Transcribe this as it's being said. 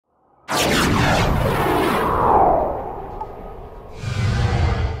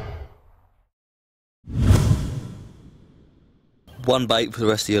One bait for the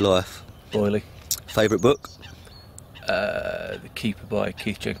rest of your life. Boilie. Favourite book? The Keeper by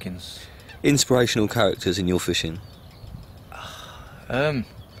Keith Jenkins. Inspirational characters in your fishing? I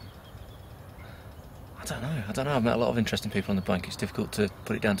don't know. I've met a lot of interesting people on the bank. It's difficult to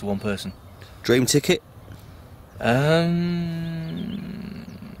put it down to one person. Dream ticket? Ashmead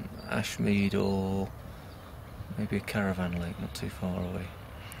or maybe a caravan lake, not too far away.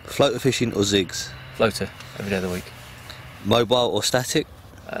 Floater fishing or zigs? Floater, every day of the week. Mobile or static?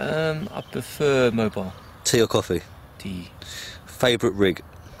 I prefer mobile. Tea or coffee? Tea. Favourite rig?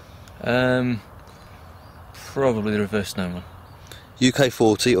 Probably the reverse snowman. UK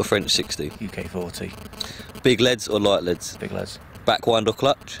 40 or French 60? UK 40. Big leads or light leads? Big lads. Backwind or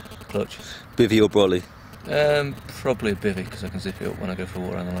clutch? Clutch. Bivvy or brolly? Probably a bivvy because I can zip it up when I go for a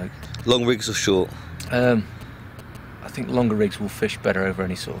walk around the lake. Long rigs or short? I think longer rigs will fish better over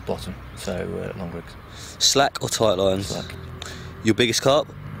any sort of bottom, so long rigs. Slack or tight lines? Slack. Your biggest carp?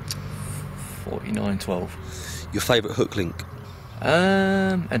 49-12. Your favourite hook link?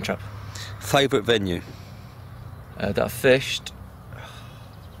 End trap. Favourite venue? That I fished.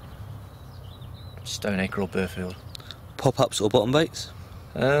 Stoneacre or Burfield. Pop-ups or bottom baits?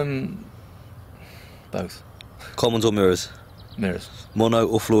 Both. Commons or mirrors? Mirrors. Mono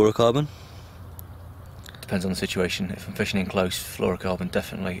or fluorocarbon? Depends on the situation. If I'm fishing in close, fluorocarbon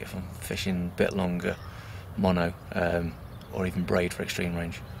definitely. If I'm fishing a bit longer, mono, or even braid for extreme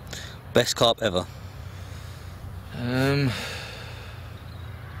range. Best carp ever?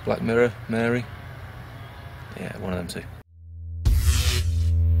 Black Mirror, Mary. Yeah, one of them two.